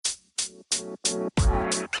Hey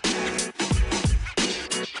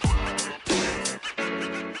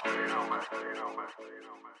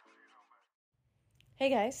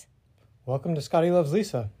guys. Welcome to Scotty Loves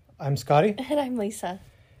Lisa. I'm Scotty. And I'm Lisa.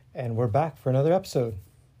 And we're back for another episode.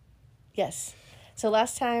 Yes. So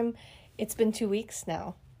last time, it's been 2 weeks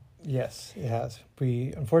now. Yes, it has.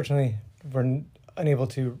 We unfortunately were unable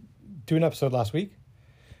to do an episode last week.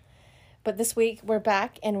 But this week, we're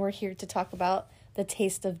back and we're here to talk about the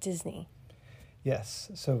Taste of Disney. Yes.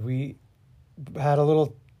 So we had a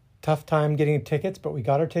little tough time getting tickets, but we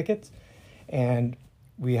got our tickets. And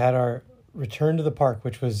we had our return to the park,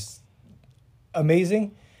 which was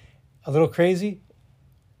amazing, a little crazy,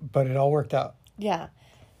 but it all worked out. Yeah.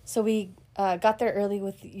 So we got there early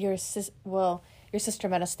with your sister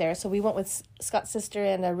met us there. So we went with Scott's sister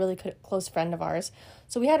and a really close friend of ours.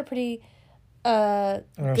 So we had a pretty and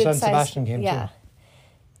our good son size, Sebastian came too.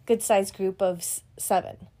 Good sized group of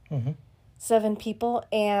 7. Mm-hmm. 7 people.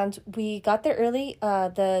 And we got there early.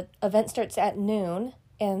 The event starts at noon.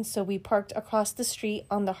 And so we parked across the street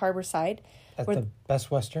on the harbor side. At the Best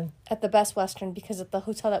Western? At the Best Western, because at the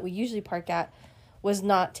hotel that we usually park at was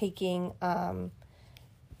not taking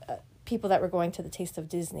people that were going to the Taste of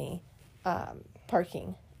Disney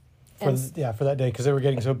parking. For that day, because they were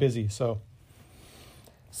getting so busy. So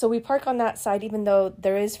we park on that side, even though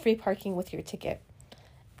there is free parking with your ticket.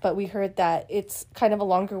 But we heard that it's kind of a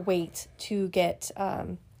longer wait to get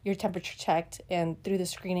your temperature checked and through the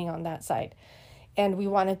screening on that side. And I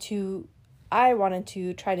wanted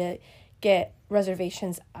to try to get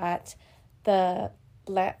reservations at the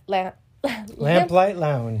Lamplight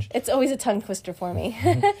Lounge. It's always a tongue twister for me.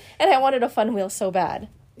 And I wanted a Fun Wheel so bad.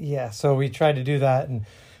 Yeah, so we tried to do that, and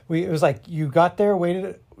it was like you got there,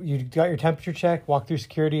 you got your temperature check, walked through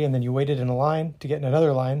security, and then you waited in a line to get in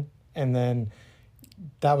another line, and then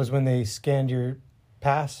that was when they scanned your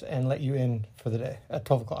pass and let you in for the day at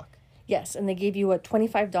 12 o'clock. Yes, and they gave you a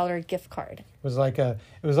 $25 gift card. It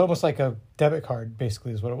was almost like a debit card,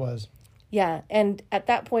 basically, is what it was. Yeah, and at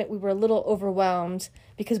that point, we were a little overwhelmed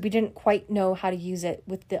because we didn't quite know how to use it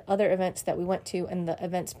with the other events that we went to and the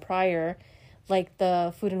events prior, like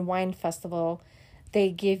the Food and Wine Festival. They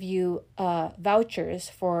give you vouchers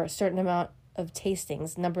for a certain amount of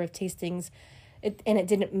tastings, number of tastings, and it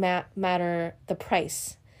didn't matter the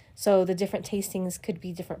price. So the different tastings could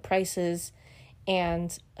be different prices,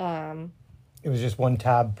 and it was just one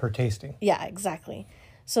tab per tasting. Yeah, exactly.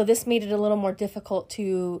 So this made it a little more difficult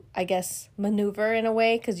to, I guess, maneuver in a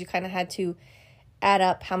way, because you kind of had to add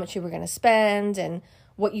up how much you were going to spend and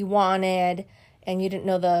what you wanted, and you didn't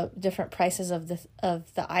know the different prices of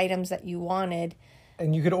the items that you wanted.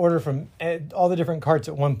 And you could order from all the different carts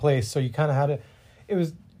at one place, so you kind of had to. It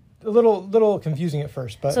was a little confusing at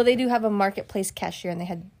first, but so they do have a marketplace cashier, and they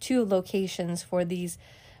had 2 locations for these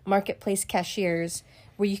marketplace cashiers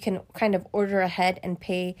where you can kind of order ahead and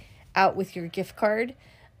pay out with your gift card,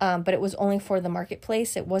 but it was only for the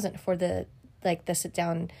marketplace. It wasn't for the sit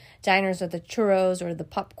down diners or the churros or the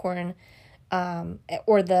popcorn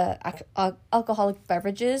or the alcoholic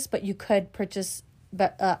beverages, but you could purchase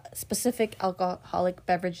specific alcoholic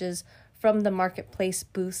beverages from the marketplace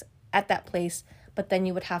booths at that place, but then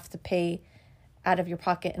you would have to pay out of your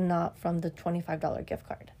pocket and not from the $25 gift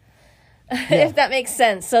card. Yeah. If that makes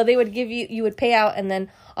sense. So they would you would pay out, and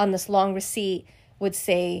then on this long receipt would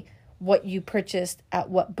say what you purchased at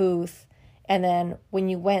what booth. And then when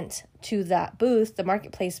you went to that booth, the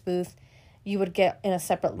marketplace booth, you would get in a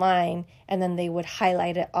separate line, and then they would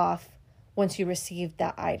highlight it off once you received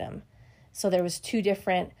that item. So there was 2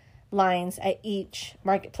 different lines at each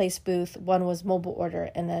marketplace booth. One was mobile order,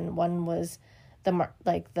 and then one was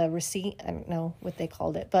the receipt. I don't know what they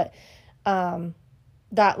called it, but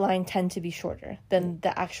that line tend to be shorter than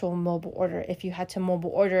the actual mobile order. If you had to mobile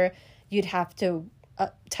order, you'd have to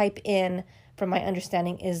type in, from my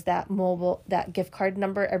understanding, is that gift card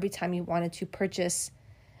number every time you wanted to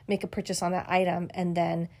make a purchase on that item. And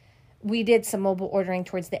then we did some mobile ordering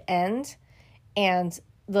towards the end, and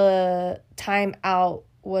the time out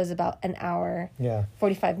was about an hour,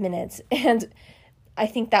 45 minutes. And I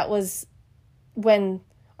think that was when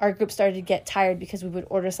our group started to get tired, because we would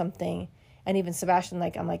order something. And even Sebastian,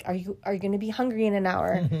 I'm like, are you going to be hungry in an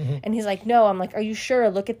hour? And he's like, no. I'm like, are you sure?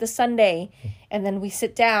 Look at the sundae. And then we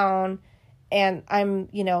sit down, and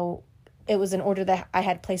it was an order that I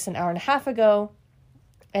had placed an hour and a half ago.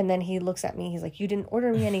 And then he looks at me. He's like, you didn't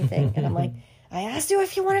order me anything. And I'm like, I asked you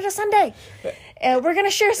if you wanted a sundae. And we're going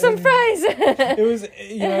to share some fries. It was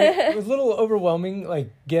a little overwhelming, like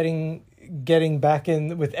getting back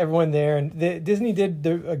in with everyone there. And Disney did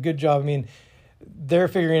a good job. I mean, they're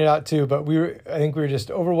figuring it out too. But I think we were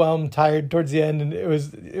just overwhelmed, tired towards the end, and it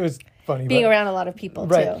was funny. Being around a lot of people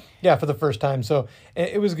too. Yeah, for the first time. So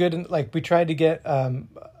it was good. And like we tried to get,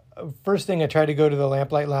 first thing I tried to go to the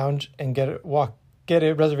Lamplight Lounge and get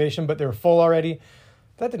a reservation, but they were full already.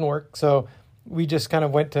 That didn't work. So we just kind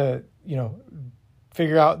of went to,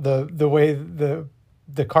 figure out the way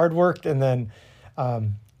the card worked, and then,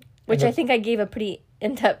 which I think I gave a pretty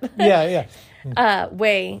in-depth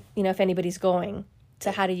way, if anybody's going,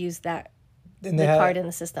 to how to use that card in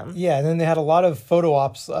the system. Yeah, and then they had a lot of photo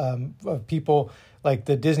ops of people, like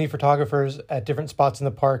the Disney photographers at different spots in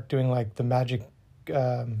the park doing like the magic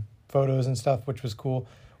photos and stuff, which was cool.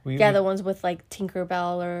 The ones with like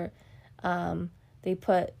Tinkerbell, or they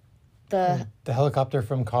put the helicopter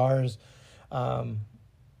from Cars.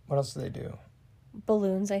 What else do they do?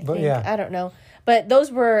 Balloons, I think. I don't know. But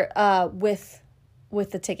those were with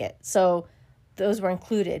the ticket. So those were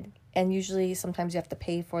included. And usually sometimes you have to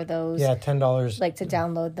pay for those. Yeah, $10. Like to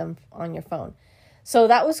download them on your phone. So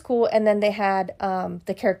that was cool. And then they had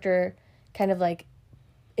the character kind of like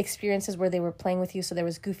experiences where they were playing with you. So there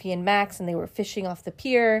was Goofy and Max, and they were fishing off the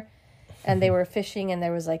pier. And they were fishing, and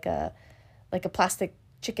there was like a plastic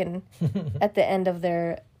chicken at the end of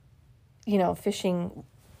their, fishing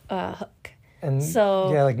hook. And so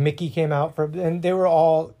like Mickey came out and they were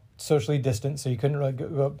all socially distant, so you couldn't really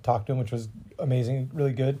go up and talk to him, which was amazing,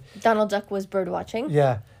 really good. Donald Duck was bird watching.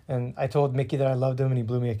 Yeah, and I told Mickey that I loved him, and he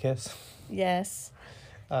blew me a kiss. Yes.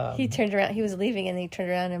 He turned around. He was leaving, and he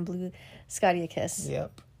turned around and blew Scotty a kiss.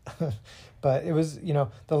 Yep. But it was,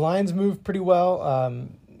 the lines moved pretty well.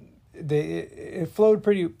 It flowed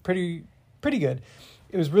pretty good.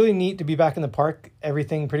 It was really neat to be back in the park.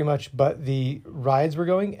 Everything pretty much but the rides were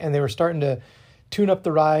going, and they were starting to tune up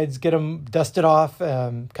the rides, get them dusted off,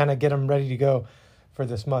 kind of get them ready to go for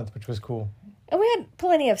this month, which was cool. And we had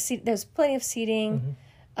plenty of there was plenty of seating,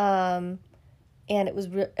 and it was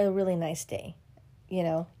a really nice day,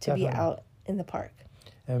 to Definitely. Be out in the park.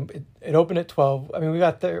 And it opened at 12. I mean, we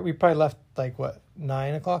got there. We probably left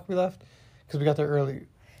 9 o'clock. We left because we got there early.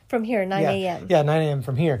 From here, 9 a.m. Yeah, 9 a.m.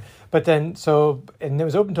 from here. But then, and it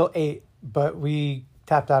was open till 8, but we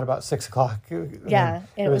tapped out about 6 o'clock. Yeah,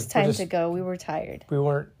 and it was time to go. We were tired. We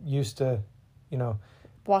weren't used to,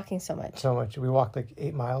 walking so much. We walked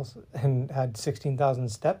 8 miles and had 16,000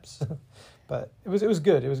 steps. But it was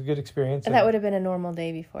good. It was a good experience. And that would have been a normal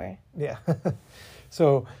day before. Yeah.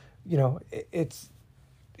 So,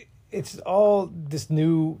 it's all this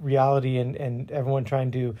new reality and everyone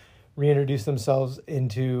trying to reintroduce themselves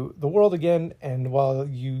into the world again, and while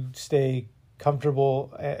you stay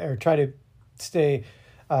comfortable or try to stay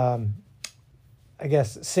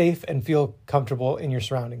safe and feel comfortable in your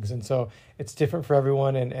surroundings. And so it's different for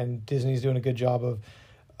everyone, and Disney's doing a good job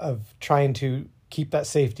of trying to keep that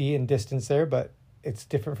safety and distance there, but it's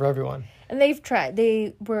different for everyone. And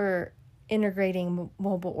they were integrating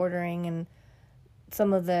mobile ordering, and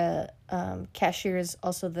some of the cashiers,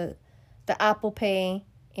 also the Apple Pay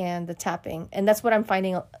and the tapping. And that's what I'm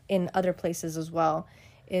finding in other places as well,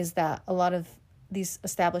 is that a lot of these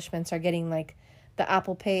establishments are getting the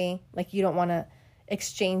Apple Pay. You don't want to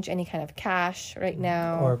exchange any kind of cash right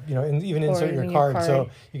now. Or, even insert your card so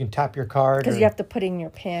you can tap your card. Because you have to put in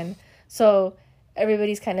your PIN. So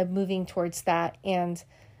everybody's kind of moving towards that. And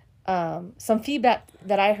some feedback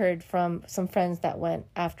that I heard from some friends that went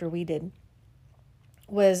after we did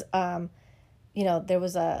was, there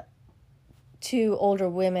was two older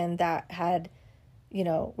women that had,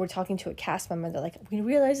 were talking to a cast member. They're like, we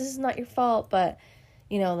realize this is not your fault, but,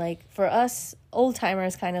 for us old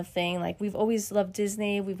timers kind of thing, we've always loved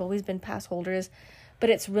Disney. We've always been pass holders,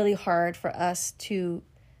 but it's really hard for us to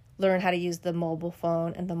learn how to use the mobile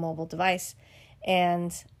phone and the mobile device.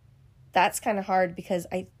 And that's kind of hard because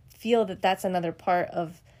I feel that that's another part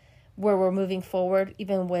of where we're moving forward,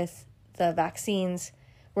 even with the vaccines,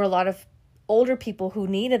 where a lot of older people who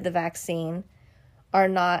needed the vaccine are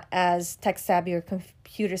not as tech savvy or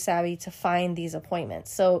computer savvy to find these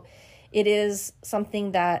appointments. So it is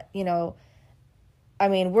something that, we're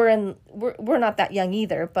not that young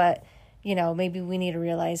either, but, maybe we need to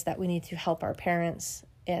realize that we need to help our parents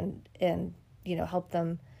and help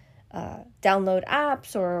them download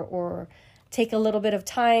apps or take a little bit of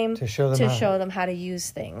time to show them how to use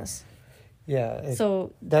things. Yeah.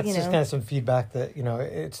 So that's just kind of some feedback that,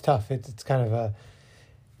 it's tough. It's kind of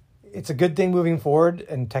it's a good thing moving forward,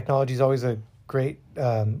 and technology is always a great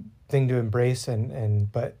thing to embrace.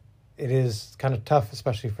 But it is kind of tough,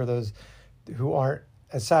 especially for those who aren't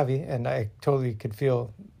as savvy. And I totally could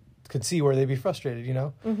see where they'd be frustrated,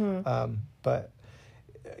 Mm-hmm. But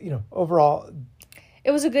overall,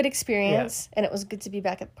 it was a good experience, and it was good to be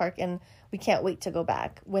back at the park. And we can't wait to go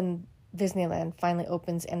back when Disneyland finally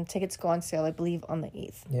opens, and tickets go on sale, I believe, on the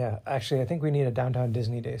 8th. Yeah, actually, I think we need a downtown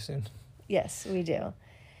Disney day soon. Yes, we do.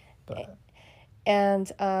 But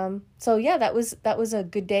And so yeah, that was a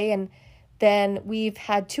good day. And then we've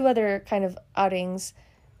had 2 other kind of outings,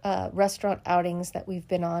 restaurant outings that we've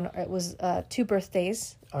been on. It was 2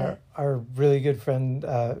 birthdays. Our really good friend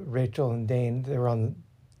Rachel and Dane, they were on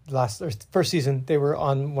first season. They were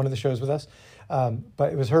on one of the shows with us,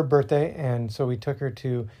 but it was her birthday, and so we took her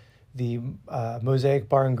to the Mosaic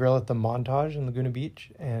Bar and Grill at the Montage in Laguna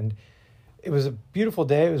Beach, and it was a beautiful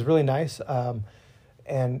day. It was really nice,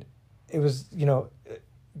 and it was,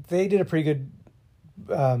 they did a pretty good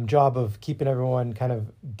job of keeping everyone kind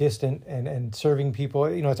of distant and serving people.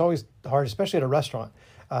 It's always hard, especially at a restaurant,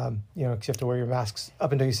 because you have to wear your masks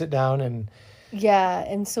up until you sit down. And yeah,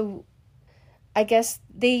 and so I guess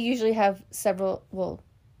they usually have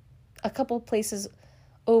a couple places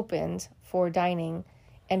opened for dining,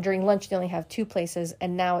 and during lunch they only have 2 places,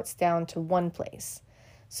 and now it's down to 1 place.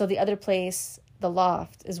 So the other place, the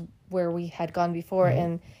Loft, is where we had gone before,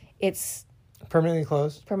 and it's permanently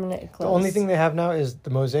closed. The only thing they have now is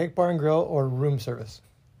the Mosaic Bar and Grill or room service.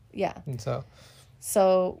 Yeah. And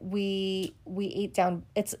so we ate down.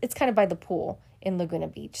 It's kind of by the pool in Laguna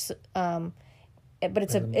Beach, but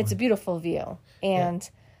it's a beautiful view, and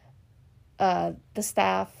the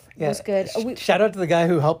staff was good. Shout out to the guy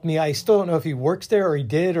who helped me. I still don't know if he works there or he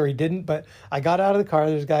did or he didn't, but I got out of the car.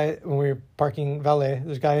 There's a guy when we were parking valet.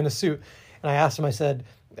 There's a guy in a suit, and I asked him. I said,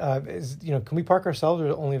 can we park ourselves or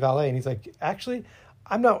only valet? And he's like, actually,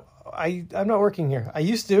 I'm not working here. I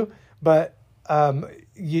used to, but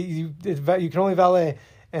you can only valet.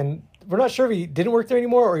 And we're not sure if he didn't work there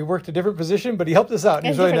anymore or he worked a different position, but he helped us out. And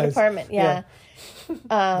he was really nice. Department, yeah. It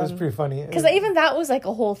was pretty funny. Because even that was like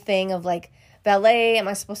a whole thing of like, valet, am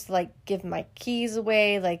I supposed to like give my keys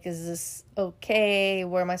away? Like, is this okay?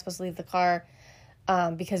 Where am I supposed to leave the car?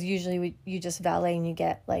 Because usually you just valet and you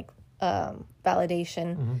get like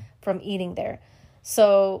validation from eating there.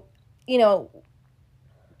 So,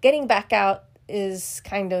 getting back out is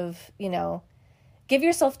kind of, give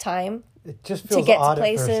yourself time it just feels to get odd to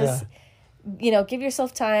places. At first, yeah. Give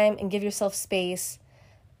yourself time and give yourself space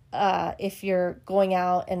if you're going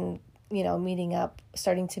out and,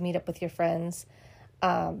 starting to meet up with your friends.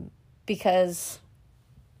 Because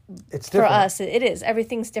it's for us, it is.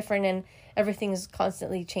 Everything's different and everything's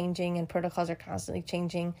constantly changing and protocols are constantly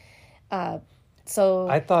changing. So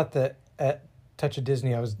I thought that at Touch of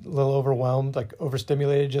Disney, I was a little overwhelmed, like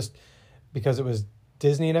overstimulated just because it was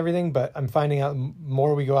Disney and everything. But I'm finding out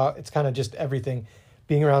more we go out, it's kind of just everything.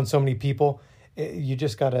 Being around so many people, you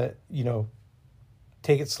just got to,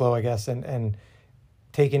 take it slow, I guess, and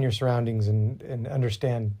take in your surroundings and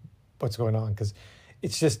understand what's going on because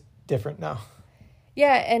it's just different now.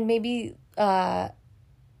 Yeah, and maybe know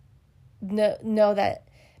that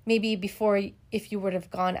maybe before, if you would have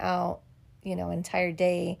gone out, entire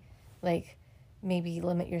day, like maybe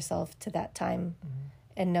limit yourself to that time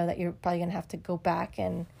and know that you're probably going to have to go back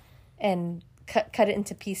and cut it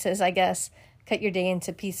into pieces, I guess. Cut your day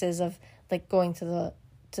into pieces of like going to the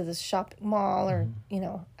shopping mall or,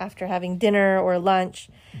 after having dinner or lunch.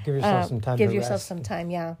 Give yourself some time. Give yourself some time,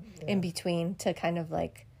 in between to kind of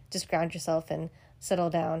like just ground yourself and settle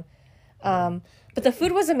down. But the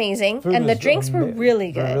food was amazing, and the drinks were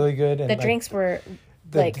really good. Really good. And the drinks were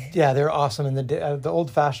they're awesome, and the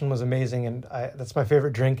old fashioned was amazing, and that's my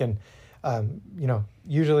favorite drink. And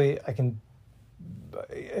usually I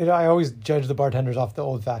always judge the bartenders off the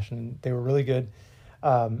old fashioned, and they were really good.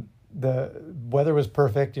 The weather was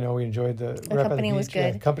perfect. We enjoyed the company was good.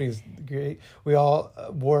 Yeah, the company was great. We all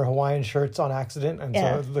wore Hawaiian shirts on accident, and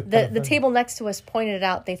so it looked the table next to us pointed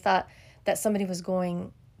out they thought that somebody was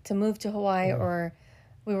going to move to Hawaii or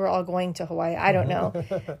we were all going to Hawaii. I don't know.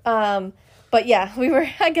 But yeah, we were,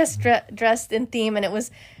 I guess, dressed in theme, and it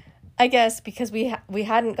was, I guess, because we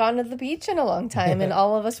hadn't gone to the beach in a long time, and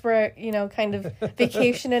all of us were, kind of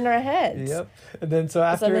vacation in our heads. Yep. And then so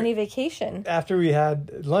after a mini vacation. After we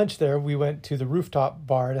had lunch there, we went to the rooftop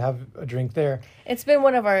bar to have a drink there. It's been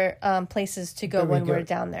one of our places to go when we're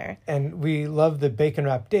down there. And we love the bacon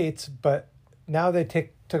wrap dates, but now they took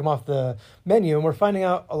them off the menu, and we're finding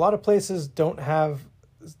out a lot of places don't have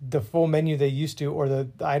the full menu they used to or the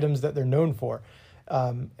items that they're known for.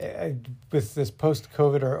 With this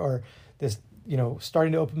post-COVID or this,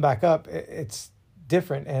 starting to open back up, it's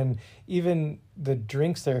different. And even the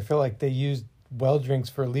drinks there, I feel like they used well drinks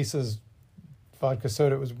for Lisa's vodka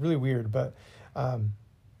soda. It was really weird, but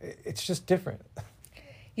it's just different.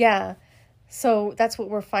 Yeah. So that's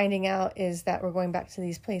what we're finding out is that we're going back to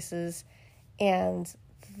these places and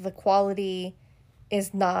the quality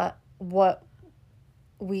is not what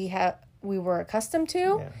we were accustomed to.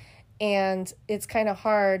 Yeah. And it's kind of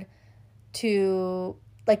hard to,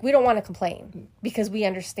 like, we don't want to complain because we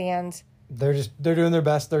understand. They're doing their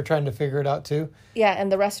best. They're trying to figure it out too. Yeah,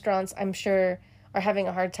 and the restaurants, I'm sure, are having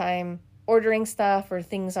a hard time ordering stuff, or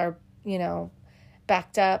things are,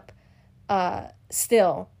 backed up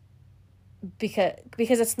still, because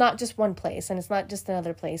it's not just one place, and it's not just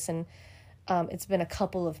another place, and it's been a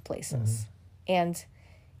couple of places. And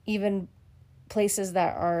even places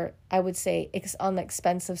that are, I would say, on the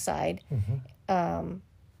expensive side,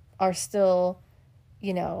 are still,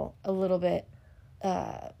 a little bit,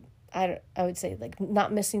 I would say, like,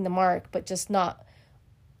 not missing the mark, but just not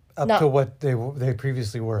to what they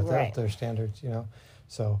previously were, right. their standards,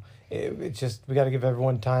 So it's just, we got to give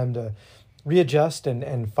everyone time to readjust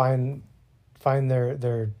and find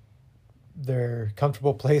their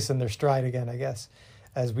comfortable place and their stride again, I guess,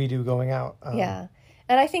 as we do going out. Yeah.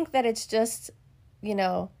 And I think that it's just,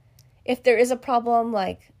 if there is a problem,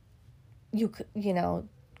 like,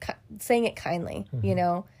 saying it kindly,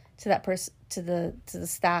 to that person, to the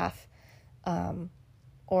staff,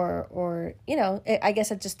 or I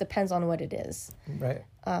guess it just depends on what it is. Right.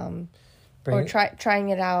 Or trying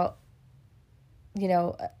it out,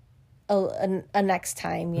 a next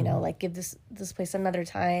time, like, give this place another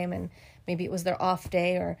time, and maybe it was their off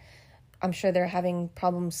day, or I'm sure they're having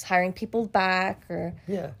problems hiring people back, or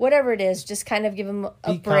whatever it is. Just kind of give them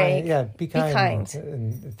a break. Be kind.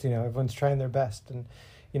 And it's, everyone's trying their best, and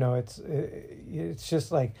it's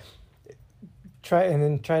just like try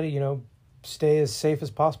to stay as safe as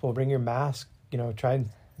possible. Bring your mask. Try and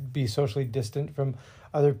be socially distant from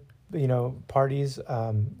other parties.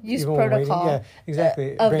 Use protocol. Yeah,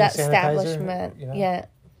 exactly. Of Bring that sanitizer, establishment. Yeah,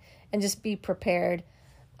 and just be prepared.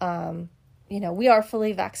 We are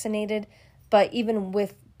fully vaccinated, but even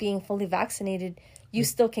with being fully vaccinated, you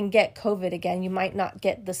still can get COVID again. You might not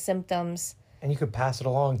get the symptoms, and you could pass it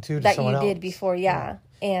along too to that someone you else. did before. Yeah,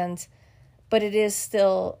 but it is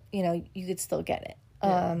still, you could still get it.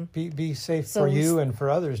 Be safe for you and for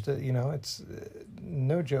others. It's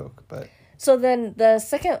no joke, but. So then the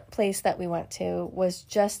second place that we went to was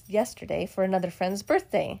just yesterday for another friend's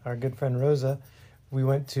birthday. Our good friend Rosa. We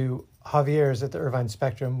went to Javier's at the Irvine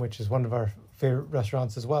Spectrum, which is one of our favorite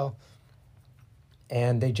restaurants as well.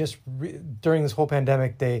 And they just, during this whole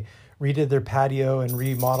pandemic, they redid their patio and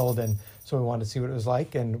remodeled. And so we wanted to see what it was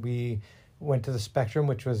like. And we went to the Spectrum,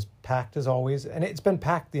 which was packed as always. And it's been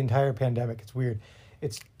packed the entire pandemic. It's weird.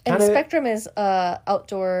 And the Spectrum is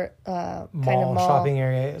outdoor kind of mall shopping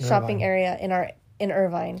area in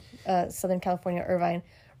Irvine, Southern California, Irvine.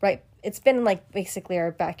 Right, it's been like basically our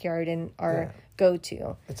backyard and our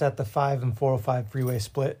go-to. It's at the 5 and 405 freeway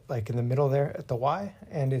split, like in the middle there at the Y.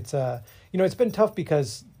 And it's it's been tough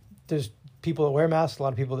because there's people that wear masks, a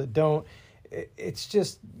lot of people that don't. It's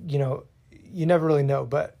just you never really know.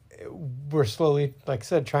 But we're slowly, like I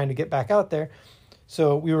said, trying to get back out there.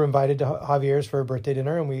 So we were invited to Javier's for a birthday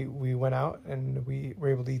dinner, and we went out, and we were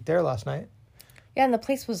able to eat there last night. Yeah, and the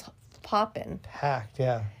place was popping. Packed,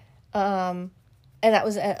 yeah. And that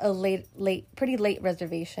was a pretty late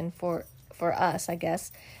reservation for us, I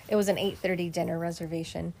guess. It was an 8:30 dinner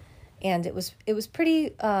reservation, and it was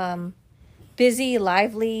pretty busy,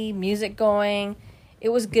 lively, music going. It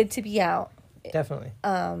was good to be out. Definitely.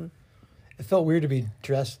 It felt weird to be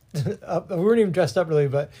dressed up. We weren't even dressed up really,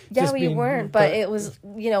 but we weren't. But it was,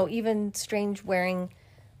 even strange wearing,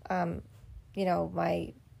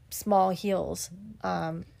 my small heels,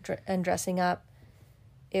 and dressing up.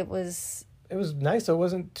 It was nice. It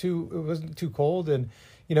wasn't too cold, and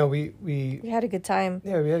we had a good time.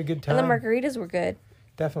 Yeah, we had a good time. And the margaritas were good.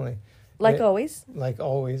 Definitely. Like always.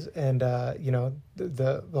 And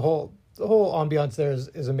the whole ambiance there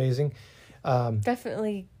is amazing.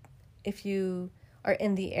 Definitely. If you are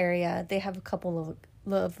in the area, they have a couple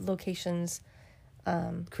of locations.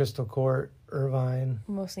 Crystal Court, Irvine.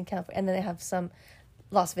 Mostly in California. And then they have some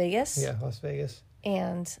Las Vegas. Yeah, Las Vegas.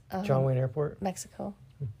 And John Wayne Airport. Mexico.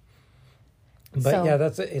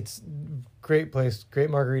 But it's great place, great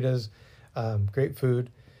margaritas, great food.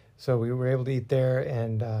 So we were able to eat there,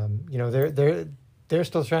 and they're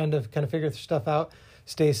still trying to kind of figure their stuff out,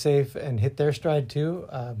 stay safe, and hit their stride too.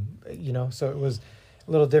 So it was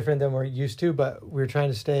a little different than we're used to, but we're trying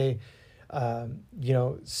to stay,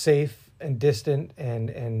 safe and distant,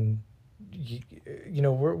 and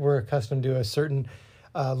we're accustomed to a certain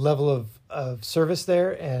level of service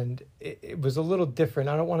there, and it was a little different.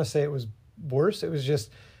 I don't want to say it was worse. It was just,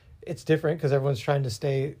 it's different because everyone's trying to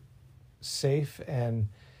stay safe, and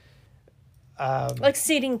like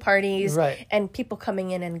seating parties, right, and people coming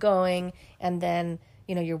in and going, and then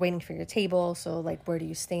you're waiting for your table. So like, where do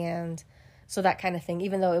you stand? So that kind of thing,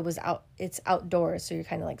 even though it's outdoors. So you're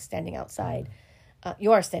kind of like standing outside.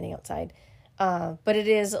 You are standing outside. But it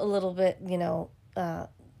is a little bit,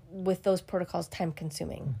 with those protocols, time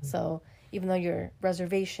consuming. Mm-hmm. So even though your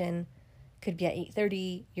reservation could be at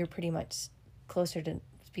 8:30, you're pretty much closer to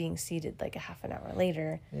being seated like a half an hour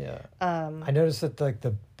later. Yeah. I noticed that like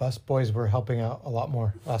the bus boys were helping out a lot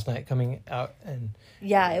more last night, coming out and.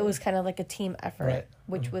 Yeah, it was kind of like a team effort, right.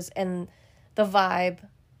 Which mm-hmm. was, and the vibe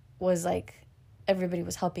was like everybody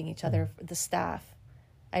was helping each other. Mm-hmm. The staff,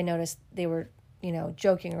 I noticed they were,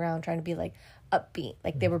 joking around, trying to be like upbeat,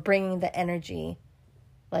 like mm-hmm. they were bringing the energy.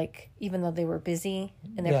 Like, even though they were busy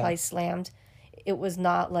and they're probably slammed, it was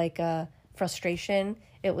not like a frustration.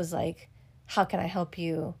 It was like, how can I help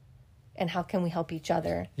you? And how can we help each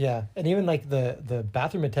other? Yeah. And even like the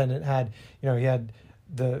bathroom attendant had, he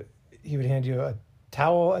would hand you a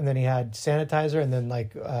towel, and then he had sanitizer, and then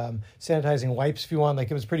like sanitizing wipes if you want. Like,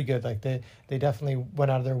 it was pretty good. Like they definitely went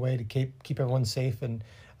out of their way to keep everyone safe. And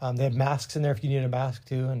they had masks in there if you needed a mask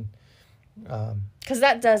too. And because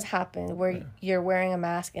that does happen where you're wearing a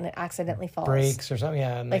mask and it accidentally falls, breaks or something.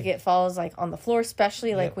 Yeah, and like it falls like on the floor,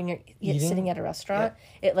 especially like when you're sitting at a restaurant.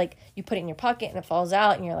 It like you put it in your pocket and it falls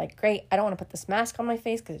out, and you're like, great, I don't want to put this mask on my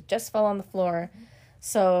face because it just fell on the floor.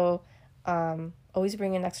 So always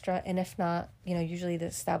bring an extra, and if not, usually the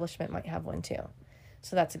establishment might have one too.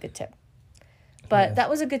 So that's a good tip. But that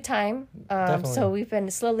was a good time. So we've been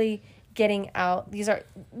slowly getting out. These are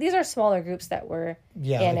smaller groups that were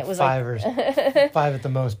in. Like it was five or five at the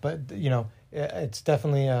most, but it's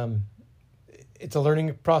definitely it's a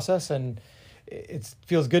learning process, and it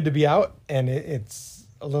feels good to be out, and it's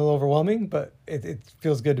a little overwhelming, but it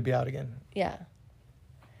feels good to be out again. Yeah.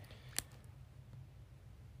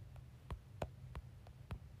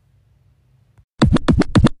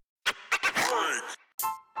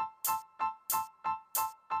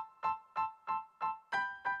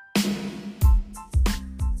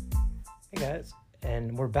 Guys,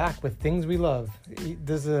 and we're back with things we love.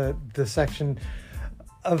 This is the section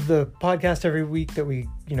of the podcast every week that we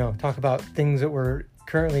talk about things that we're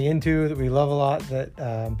currently into, that we love a lot,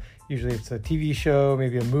 that usually it's a TV show,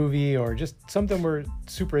 maybe a movie, or just something we're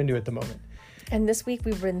super into at the moment. And this week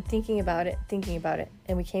we've been thinking about it,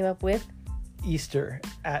 and we came up with Easter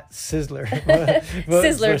at Sizzler.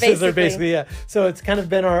 Sizzler, basically, yeah. So it's kind of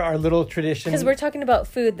been our little tradition. Because we're talking about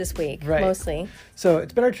food this week, right, mostly. So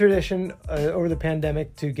it's been our tradition over the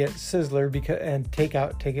pandemic to get Sizzler and take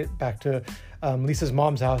it back to Lisa's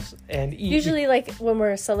mom's house and eat. Usually like when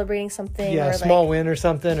we're celebrating something. Yeah, or a small win or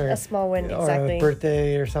something. Or a small win, exactly. Or a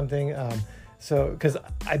birthday or something. So, because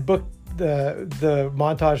I booked the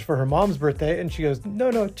montage for her mom's birthday, and she goes,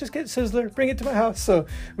 no, just get Sizzler, bring it to my house. So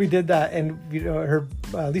we did that, and her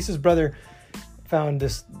Lisa's brother found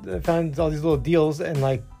all these little deals, and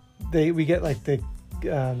like we get like the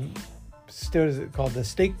what is it called, the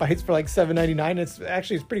steak bites for like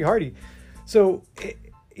 $7.99. It's pretty hearty. So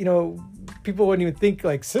people wouldn't even think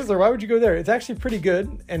like Sizzler, why would you go there? It's actually pretty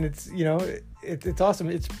good, and it's it's awesome.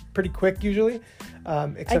 It's pretty quick usually.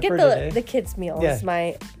 Except I get for the kids meal is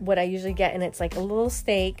what I usually get, and it's like a little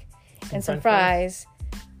steak and some fries,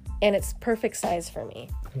 and it's perfect size for me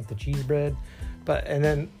with the cheese bread. And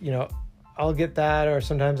then I'll get that, or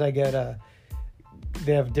sometimes I get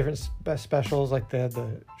they have different specials, like they had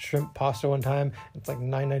the shrimp pasta one time. It's like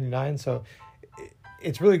 $9.99, so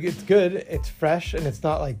it's good. It's fresh, and it's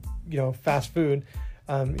not like fast food.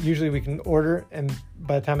 Usually we can order, and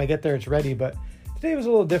by the time I get there, it's ready. But today was a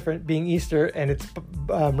little different, being Easter, and it's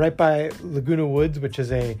right by Laguna Woods, which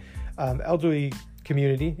is a elderly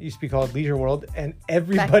community. It used to be called Leisure World, and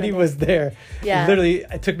everybody was there. Yeah. Literally,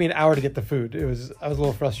 it took me an hour to get the food. I was a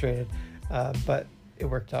little frustrated, but it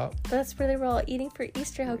worked out. That's where they were all eating for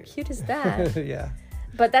Easter. How cute is that? Yeah.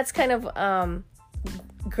 But that's kind of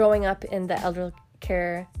growing up in the elder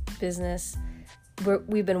care business.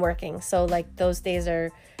 We've been working, so like those days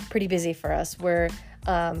are pretty busy for us. We're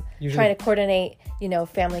trying to coordinate,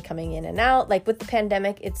 family coming in and out. Like with the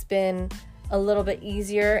pandemic, it's been a little bit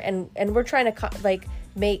easier, and we're trying to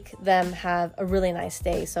make them have a really nice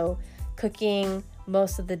day. So cooking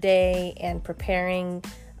most of the day and preparing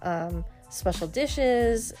special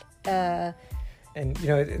dishes. And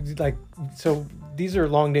it's like, so these are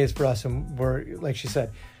long days for us, and we're, like she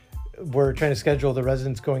said, we're trying to schedule the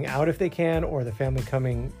residents going out if they can, or the family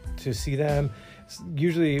coming to see them.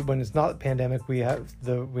 Usually when it's not a pandemic, we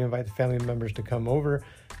invite the family members to come over.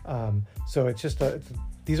 So it's just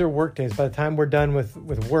these are work days. By the time we're done with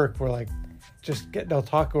work, we're like, just get Del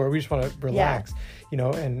Taco, or we just want to relax,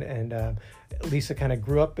 and Lisa kind of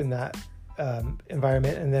grew up in that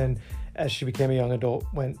environment, and then as she became a young adult,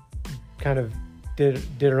 went kind of did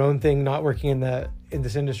her own thing, not working in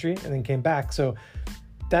this industry, and then came back. So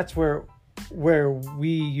that's where we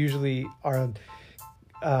usually are,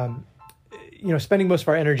 spending most of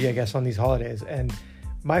our energy, I guess, on these holidays. And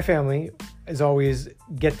my family is always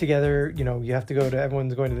get together. You have to go to,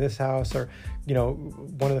 everyone's going to this house or,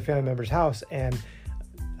 one of the family members' house. And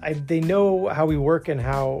they know how we work and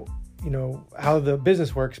how the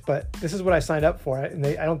business works, but this is what I signed up for. And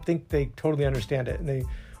I don't think they totally understand it. And they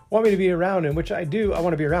want me to be around, and which I do. I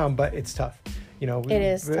want to be around, but it's tough. It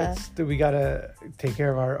is tough. We got to take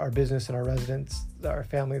care of our business and our residents, our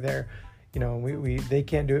family there. They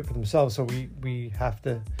can't do it for themselves. So we have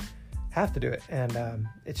to do it. And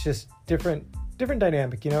it's just different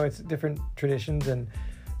dynamic, it's different traditions. And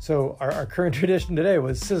so our current tradition today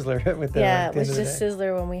was Sizzler with them. Yeah, it was just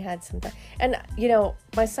Sizzler when we had some time. And,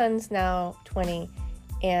 my son's now 20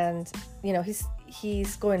 and,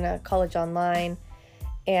 he's going to college online.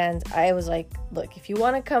 And I was like, look, if you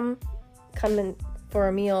want to come in for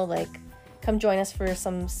a meal, like come join us for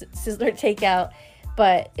some Sizzler takeout.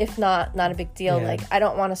 But if not a big deal. Yeah. Like, I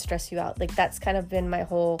don't want to stress you out. Like, that's kind of been my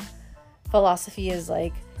whole philosophy, is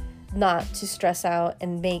like not to stress out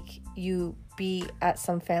and make you be at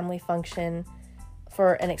some family function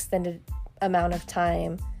for an extended amount of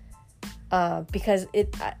time, because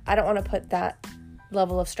I don't want to put that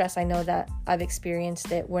level of stress. I know that I've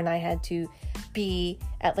experienced it when I had to be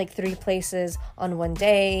at like 3 places on one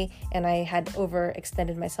day, and I had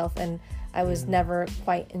overextended myself, and I was never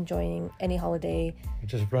quite enjoying any holiday.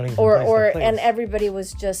 Just running from place to place. And everybody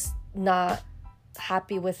was just not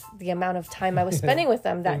happy with the amount of time I was spending with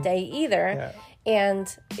them that day either. Yeah.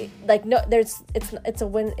 And it's a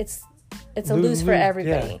win. It's a lose for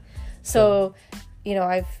everybody. Yeah. So,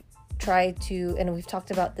 I've tried to, and we've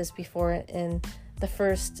talked about this before in the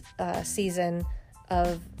first season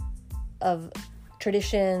of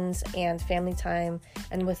traditions and family time,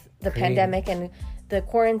 and with the pandemic and the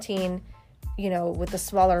quarantine, with the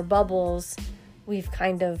smaller bubbles, we've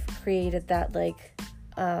kind of created that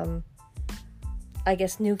I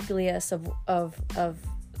guess nucleus of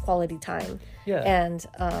quality time. Yeah. And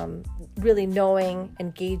really knowing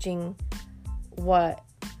and gauging what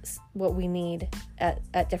we need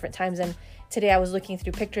at different times. And today I was looking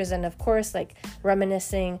through pictures and, of course, like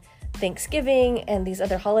reminiscing Thanksgiving and these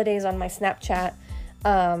other holidays on my Snapchat.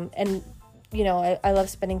 And, I love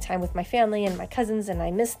spending time with my family and my cousins, and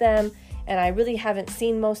I miss them. And I really haven't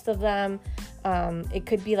seen most of them. It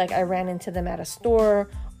could be like I ran into them at a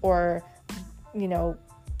store or,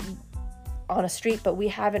 on a street, but we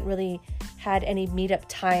haven't really had any meetup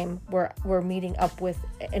time where we're meeting up with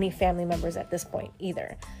any family members at this point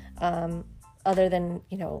either. Other than,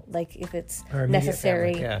 like if it's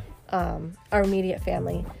necessary, our immediate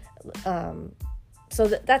family. So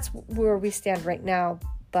that's where we stand right now.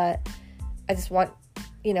 But I just want,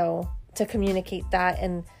 to communicate that,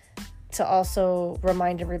 and to also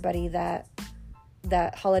remind everybody that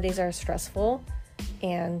holidays are stressful,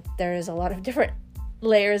 and there is a lot of different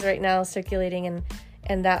layers right now circulating,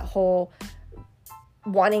 and that whole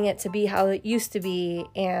wanting it to be how it used to be,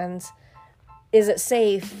 and is it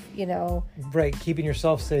safe, Right, keeping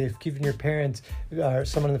yourself safe, keeping your parents, or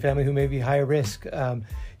someone in the family who may be high risk.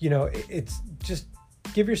 It's just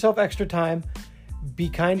give yourself extra time. Be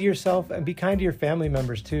kind to yourself and be kind to your family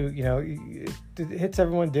members too. It hits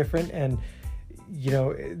everyone different, and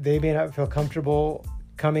they may not feel comfortable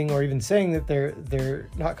coming or even saying that they're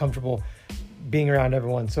not comfortable being around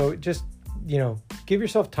everyone. So just give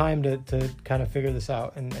yourself time to kind of figure this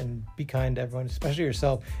out and be kind to everyone, especially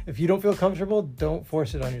yourself. If you don't feel comfortable, don't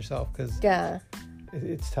force it on yourself, because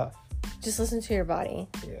it's tough. Just listen to your body.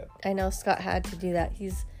 Yeah, I know Scott had to do that.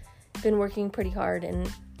 He's been working pretty hard, and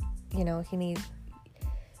you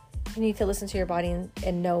need to listen to your body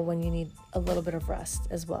and know when you need a little bit of rest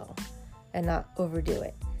as well, and not overdo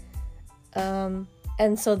it.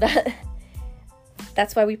 And so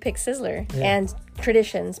that's why we picked Sizzler and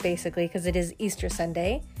traditions, basically, because it is Easter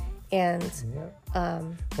Sunday. And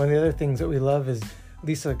one of the other things that we love is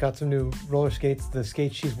Lisa got some new roller skates, the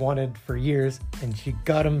skates she's wanted for years, and she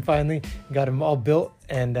got them finally, got them all built,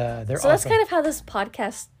 and they're awesome. So that's kind of how this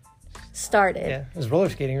podcast started. Yeah, it was roller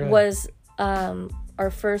skating, really. Was our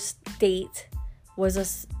first date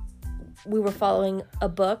was we were following a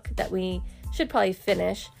book that we should probably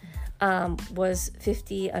finish, was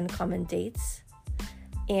 50 Uncommon Dates.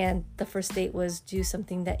 And the first date was do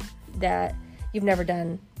something that you've never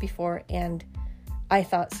done before. And I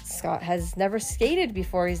thought Scott has never skated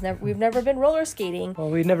before. We've never been roller skating. Well,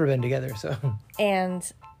 we've never been together, so. And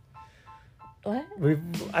what?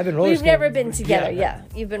 I've been roller skating. We've never been together. Yeah,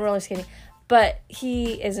 you've been roller skating. But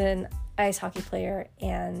he is an ice hockey player,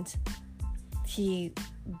 and he,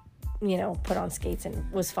 put on skates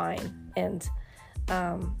and was fine. And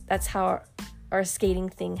that's how our skating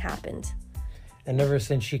thing happened. And ever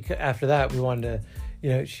since after that, we wanted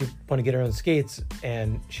to, she wanted to get her own skates,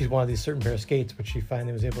 and she wanted these certain pair of skates, which she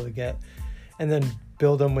finally was able to get, and then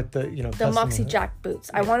build them with the, the Moxie Jack boots.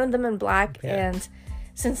 Yeah. I wanted them in black, and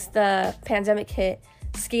since the pandemic hit,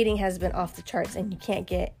 skating has been off the charts, and you can't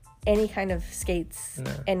get any kind of skates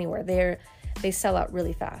anywhere. They sell out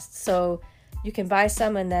really fast. So you can buy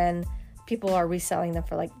some, and then people are reselling them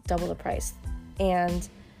for like double the price. And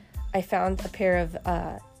I found a pair of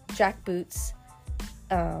Jack boots.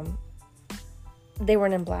 They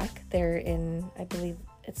weren't in black. They're in, I believe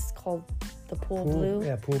it's called the pool blue.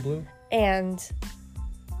 Yeah, pool blue. And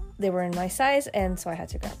they were in my size, and so I had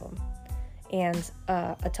to grab them. And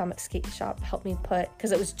Atomic Skate Shop helped me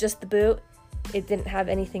because it was just the boot. It didn't have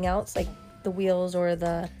anything else, like the wheels or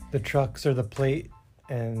the trucks or the plate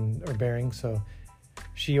or bearings. So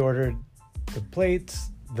she ordered the plates.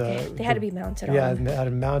 They had to be mounted on. Yeah, they had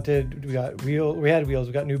them mounted. We had wheels.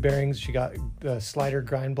 We got new bearings. She got the slider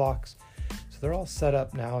grind blocks. So they're all set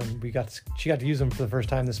up now, and she got to use them for the first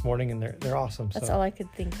time this morning, and they're awesome. That's all I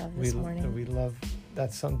could think of this morning.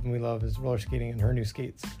 That's something we love is roller skating and her new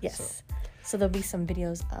skates. Yes. So there'll be some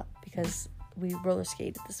videos up because we roller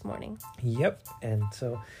skated this morning. Yep. And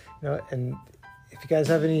so, and if you guys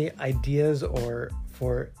have any ideas or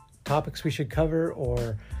for topics we should cover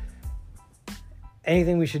or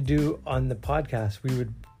anything we should do on the podcast, we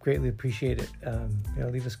would greatly appreciate it.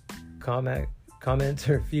 Leave us comments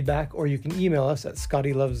or feedback, or you can email us at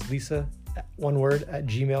scottyloveslisa, one word,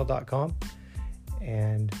 @gmail.com.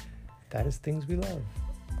 And that is Things We Love.